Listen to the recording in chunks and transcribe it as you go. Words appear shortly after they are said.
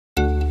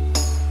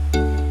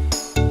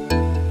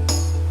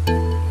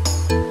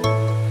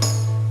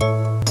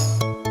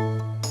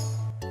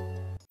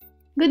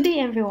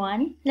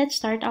everyone, let's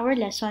start our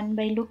lesson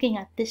by looking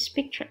at these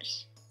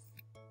pictures.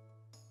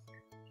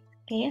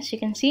 Okay, as you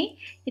can see,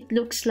 it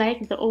looks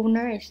like the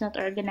owner is not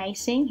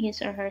organizing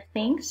his or her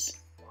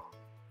things.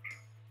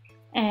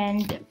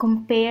 And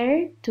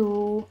compared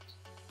to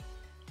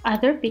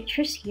other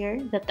pictures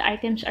here, that the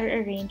items are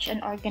arranged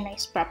and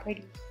organized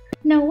properly.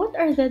 Now, what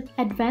are the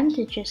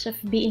advantages of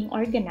being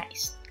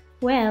organized?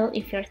 Well,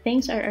 if your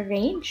things are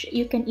arranged,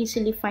 you can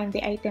easily find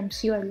the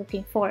items you are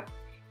looking for.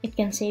 It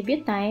can save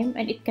you time,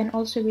 and it can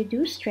also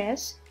reduce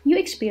stress you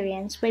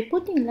experience by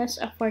putting less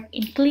effort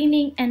in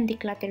cleaning and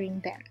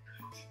decluttering them.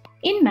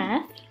 In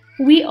math,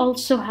 we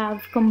also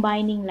have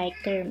combining like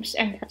terms,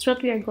 and that's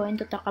what we are going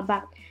to talk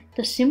about,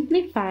 to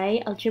simplify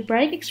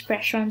algebraic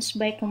expressions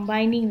by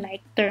combining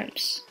like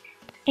terms.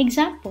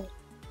 Example,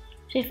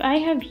 so if I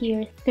have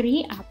here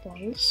 3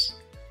 apples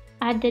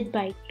added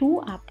by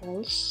 2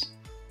 apples,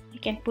 I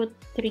can put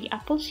 3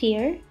 apples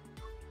here,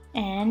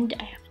 and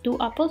I have 2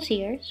 apples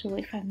here. So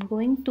if I'm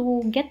going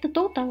to get the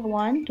total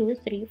 1, 2,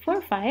 3,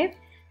 4, 5,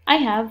 I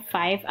have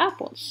 5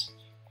 apples.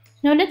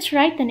 Now let's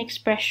write an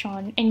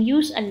expression and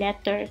use a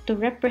letter to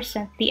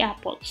represent the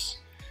apples.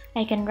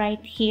 I can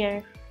write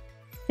here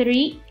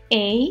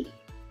 3a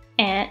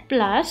and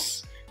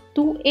plus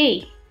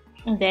 2a.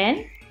 And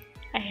then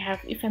I have,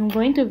 if I'm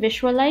going to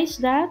visualize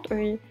that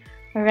or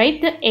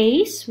write the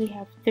a's, we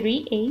have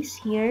 3 a's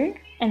here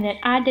and then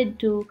added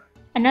to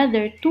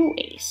another 2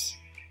 a's.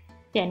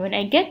 Then when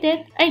I get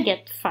it, I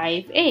get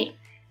 5a.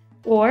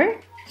 Or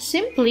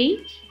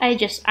simply, I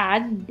just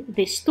add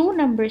these two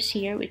numbers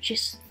here, which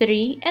is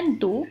 3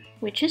 and 2,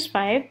 which is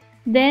 5,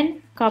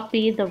 then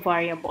copy the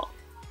variable.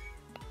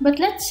 But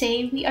let's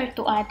say we are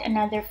to add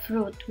another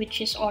fruit, which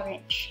is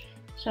orange.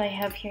 So I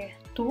have here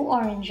 2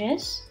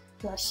 oranges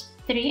plus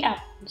 3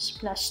 apples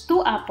plus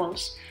 2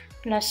 apples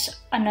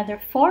plus another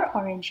 4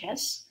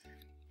 oranges.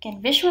 You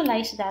can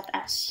visualize that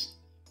as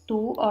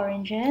 2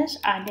 oranges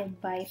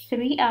added by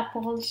 3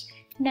 apples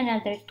and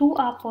another 2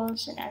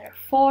 apples and another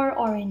 4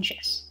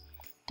 oranges.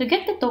 To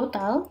get the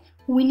total,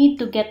 we need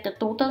to get the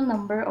total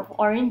number of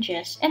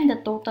oranges and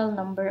the total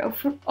number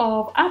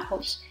of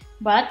apples,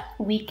 but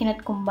we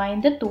cannot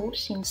combine the two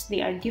since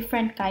they are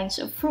different kinds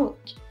of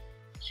fruit.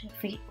 So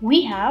if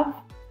we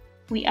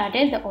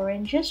added the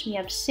oranges, we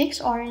have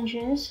 6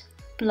 oranges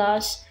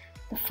plus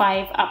the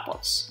 5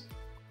 apples.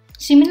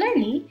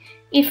 Similarly,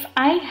 if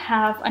I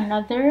have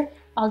another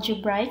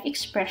algebraic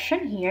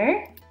expression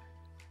here,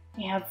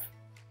 I have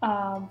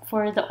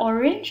for the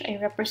orange, I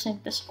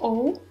represent this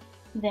O.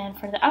 Then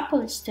for the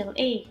apple, it's still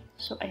A.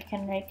 So I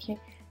can write here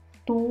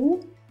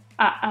 2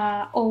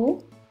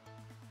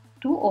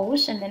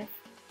 O's and then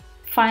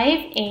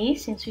 5A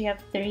since we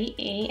have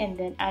 3A and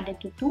then added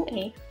to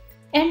 2A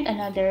and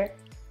another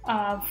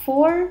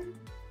 4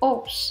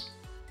 O's.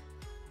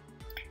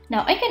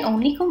 Now I can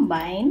only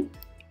combine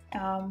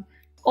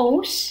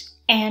O's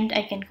and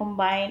I can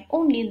combine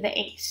only the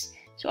A's.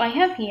 So I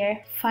have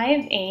here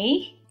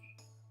 5A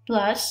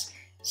plus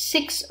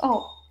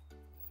 6O,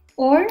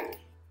 or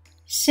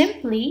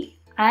simply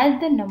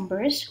add the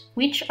numbers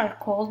which are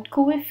called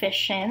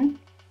coefficient,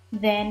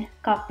 then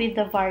copy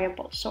the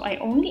variable. So I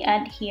only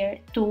add here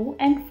 2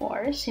 and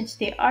 4 since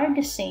they are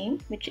the same,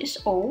 which is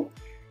O.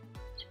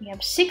 So we have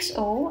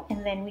 6O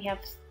and then we have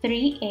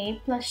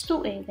 3A plus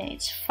 2A, then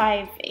it's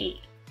 5A.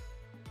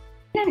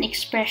 In an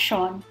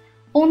expression,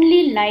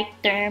 only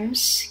like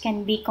terms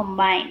can be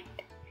combined.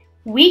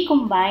 We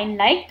combine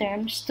like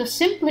terms to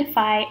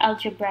simplify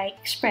algebraic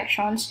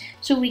expressions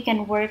so we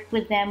can work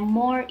with them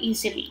more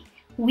easily.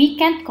 We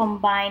can't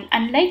combine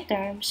unlike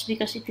terms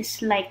because it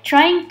is like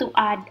trying to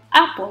add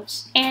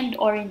apples and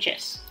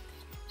oranges.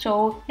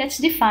 So let's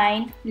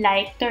define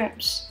like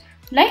terms.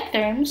 Like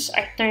terms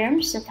are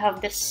terms that have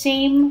the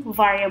same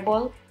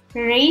variable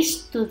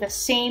raised to the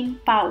same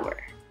power.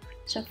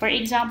 So for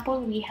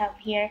example, we have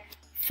here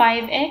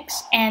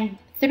 5x and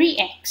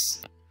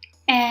 3x.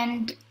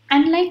 And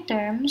unlike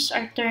terms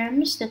are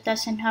terms that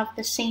doesn't have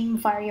the same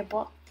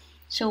variable.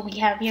 So we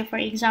have here, for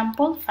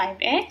example,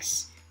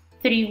 5x,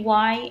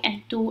 3y,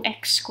 and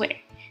 2x squared.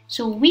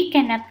 So we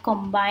cannot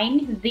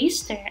combine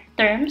these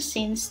terms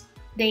since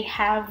they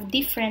have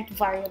different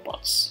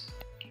variables.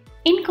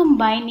 In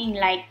combining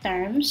like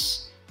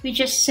terms, we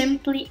just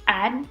simply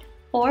add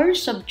or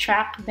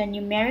subtract the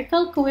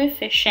numerical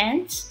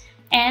coefficients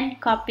and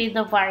copy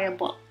the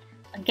variable.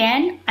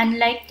 Again,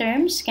 unlike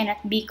terms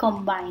cannot be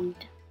combined.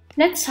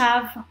 Let's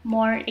have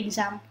more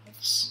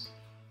examples.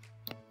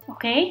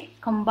 Okay,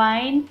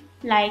 combine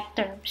like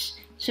terms.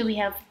 So we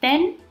have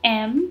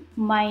 10m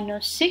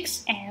minus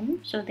 6m,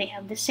 so they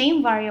have the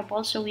same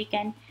variable, so we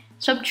can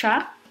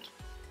subtract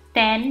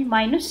 10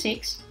 minus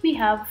 6, we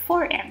have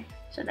 4m.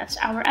 So that's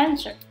our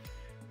answer.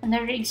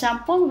 Another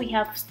example, we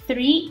have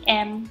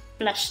 3m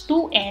plus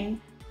 2n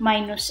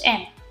minus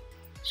m.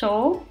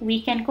 So we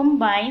can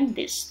combine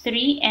this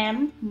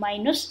 3m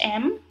minus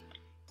m,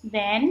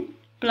 then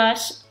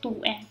plus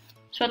 2n.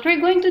 So what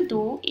we're going to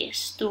do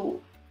is to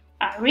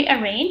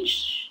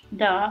rearrange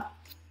the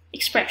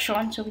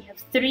expression. So we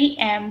have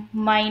 3m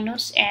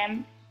minus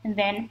m and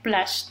then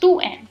plus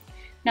 2n.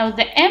 Now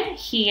the m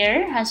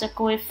here has a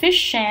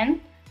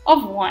coefficient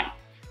of 1.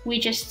 We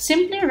just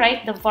simply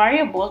write the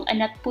variable and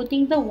not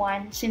putting the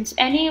 1, since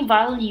any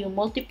value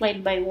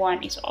multiplied by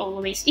 1 is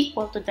always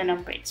equal to the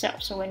number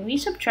itself. So when we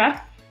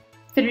subtract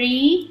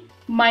 3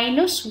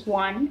 minus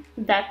 1,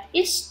 that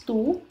is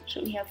 2.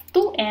 So we have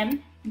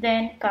 2m,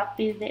 then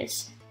copy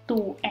this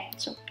 2n.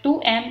 So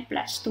 2m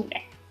plus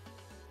 2n.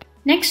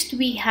 Next,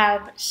 we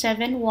have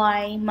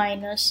 7y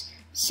minus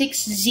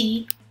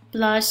 6z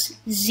plus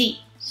z.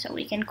 So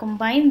we can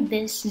combine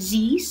these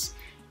z's,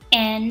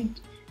 and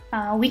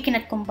we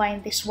cannot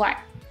combine this y.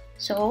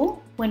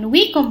 So when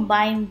we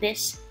combine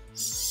this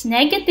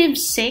negative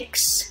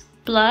 6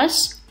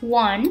 plus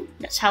 1,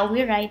 that's how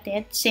we write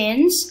it,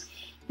 since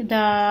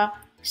the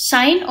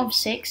sign of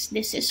 6,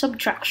 this is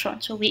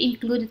subtraction. So we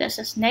include it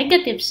as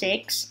negative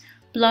 6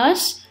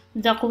 plus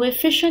the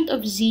coefficient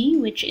of z,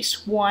 which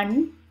is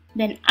 1.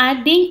 Then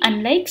adding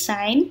unlike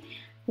sign,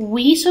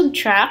 we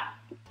subtract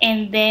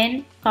and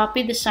then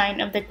copy the sign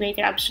of the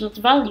greater absolute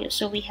value.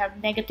 So we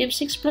have negative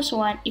 6 plus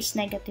 1 is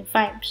negative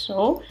 5.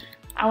 So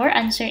our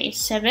answer is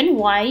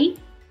 7y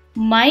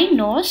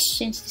minus,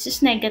 since this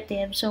is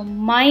negative, so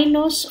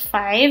minus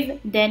 5,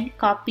 then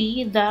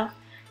copy the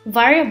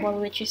variable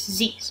which is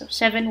z. So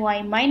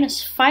 7y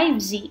minus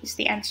 5z is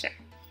the answer.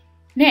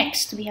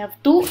 Next, we have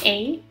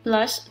 2a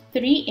plus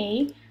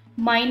 3a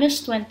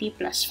minus 20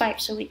 plus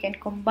 5. So we can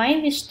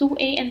combine this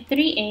 2a and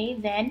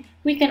 3a, then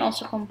we can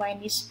also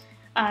combine this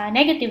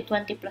negative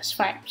 20 plus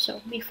 5.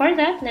 So before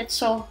that, let's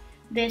solve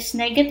this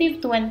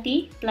negative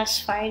 20 plus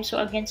 5. So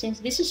again, since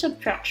this is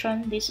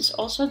subtraction, this is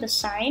also the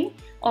sign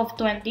of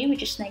 20,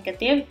 which is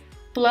negative,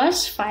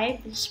 plus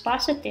 5, this is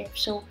positive.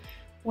 So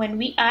when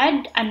we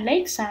add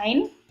unlike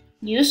sign,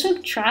 you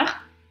subtract,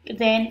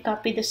 then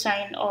copy the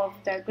sign of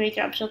the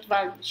greater absolute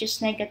value, which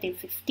is negative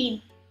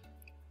 15.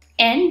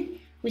 And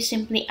we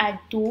simply add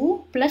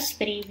 2 plus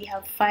 3, we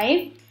have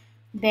 5.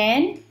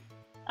 Then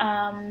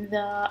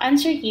the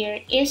answer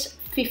here is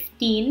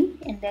 15,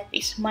 and that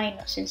is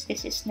minus, since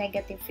this is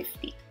negative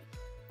 15.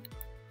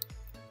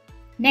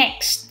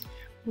 Next,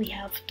 we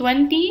have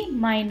 20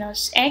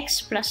 minus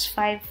x plus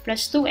 5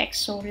 plus 2x.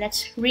 So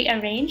let's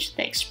rearrange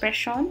the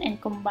expression and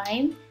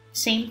combine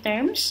same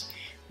terms.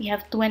 We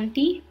have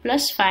 20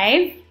 plus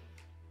 5,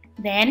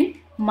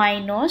 then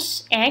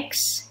minus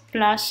x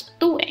plus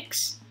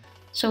 2x.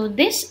 So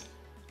this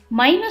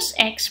minus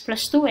x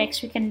plus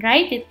 2x, we can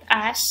write it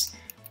as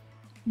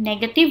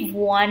negative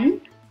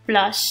 1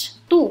 plus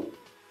 2.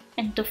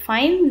 And to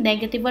find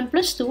negative 1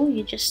 plus 2,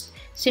 you just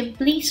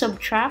simply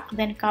subtract,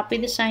 then copy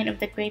the sign of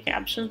the greater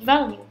absolute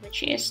value,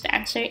 which is, the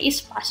answer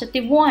is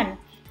positive 1.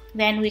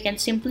 Then we can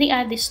simply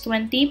add this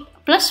 20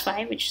 plus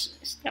 5, which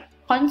is the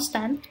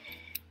constant,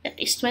 that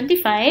is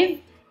 25.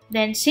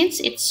 Then since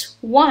it's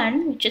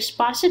 1, which is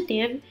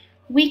positive,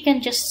 we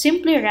can just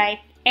simply write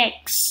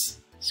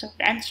x. So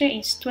the answer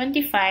is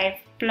 25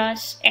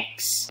 plus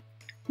x.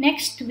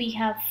 Next, we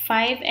have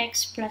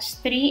 5x plus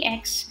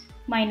 3x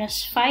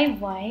minus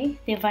 5y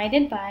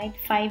divided by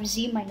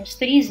 5z minus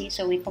 3z.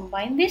 So we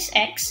combine this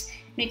x,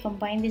 we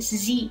combine this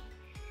z.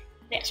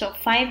 So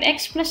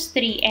 5x plus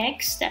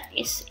 3x, that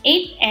is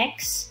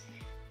 8x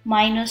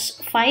minus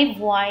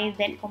 5y,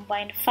 then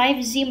combine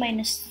 5z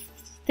minus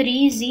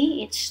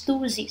 3z, it's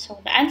 2z.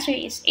 So the answer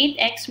is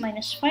 8x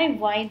minus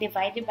 5y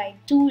divided by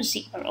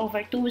 2z, or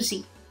over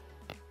 2z.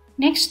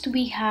 Next,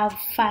 we have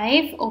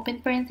 5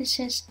 open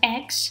parenthesis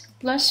x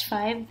plus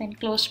 5, then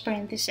close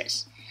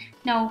parenthesis.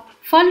 Now,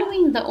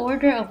 following the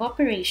order of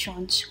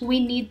operations,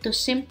 we need to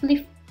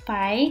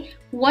simplify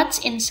what's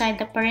inside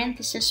the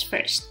parenthesis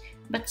first.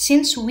 But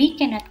since we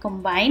cannot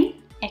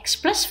combine x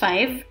plus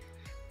 5,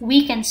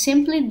 we can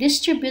simply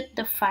distribute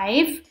the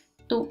 5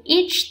 to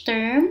each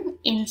term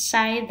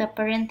inside the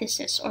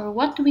parenthesis, or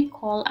what we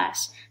call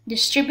as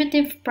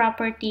distributive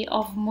property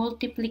of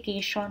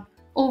multiplication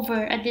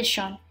over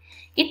addition.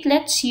 It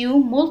lets you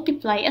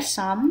multiply a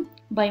sum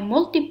by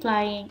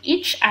multiplying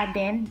each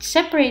addend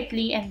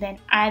separately and then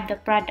add the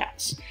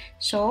products.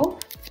 So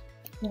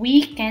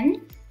we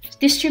can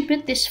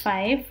distribute this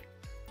 5,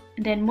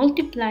 then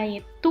multiply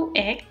it to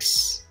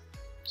x.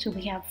 So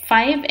we have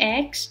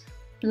 5x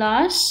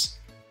plus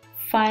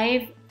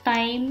 5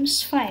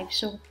 times 5.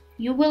 So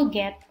you will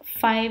get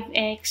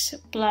 5x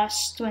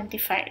plus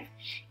 25.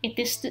 It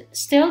is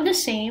still the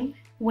same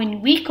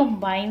when we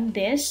combine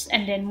this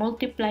and then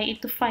multiply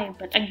it to 5.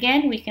 But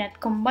again, we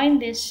cannot combine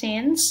this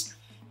since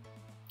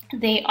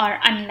they are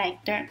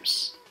unlike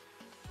terms.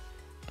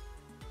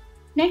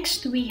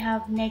 Next, we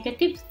have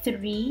negative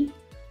 3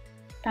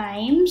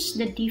 times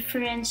the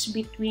difference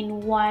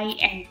between y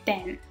and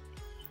 10.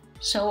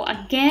 So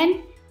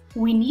again,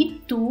 we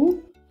need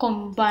to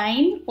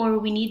combine, or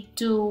we need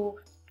to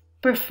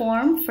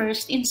perform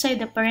first inside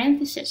the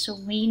parenthesis. So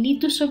we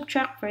need to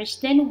subtract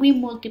first, then we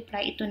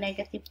multiply it to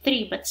negative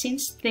 3. But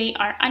since they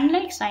are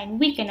unlike sign,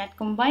 we cannot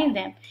combine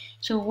them.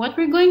 So what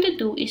we're going to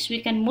do is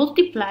we can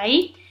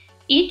multiply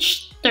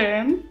each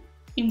term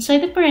inside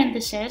the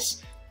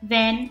parenthesis,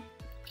 then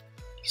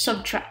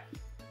subtract.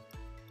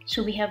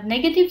 So we have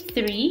negative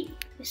 3,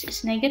 this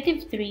is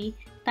negative 3,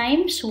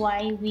 times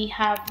y, we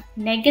have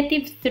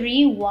negative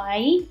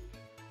 3y.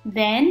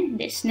 Then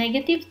this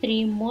negative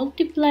 3,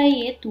 multiply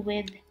it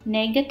with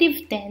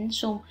negative 10.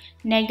 So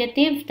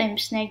negative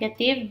times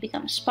negative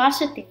becomes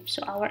positive.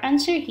 So our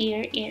answer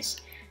here is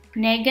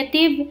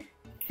negative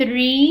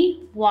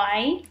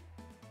 3y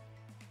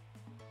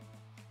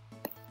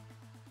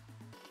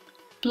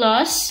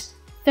plus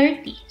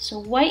 30. So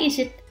why is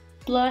it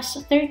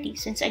plus 30?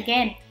 Since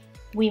again,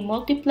 we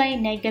multiply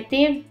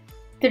negative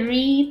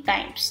 3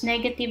 times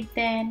negative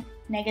 10.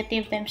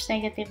 Negative times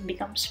negative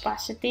becomes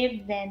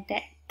positive. Then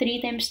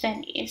 3 times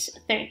 10 is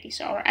 30.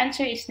 So our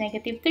answer is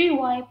negative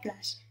 3y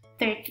plus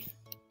 30.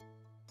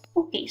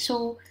 Okay,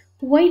 so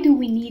why do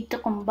we need to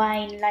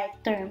combine like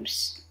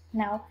terms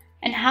now?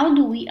 And how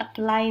do we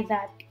apply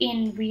that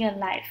in real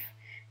life?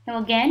 Now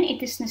again,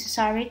 it is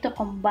necessary to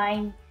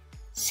combine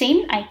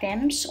same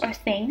items or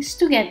things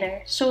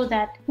together so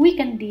that we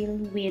can deal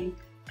with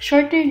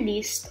shorter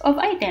list of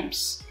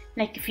items.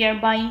 Like if you're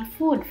buying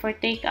food for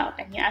takeout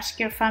and you ask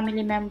your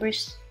family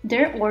members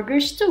their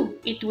orders too,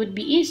 it would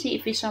be easy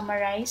if we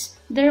summarize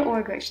their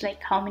orders,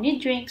 like how many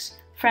drinks,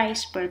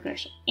 fries,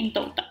 burgers in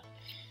total.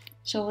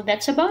 So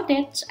that's about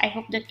it. I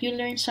hope that you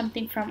learned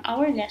something from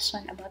our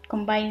lesson about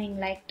combining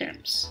like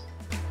terms.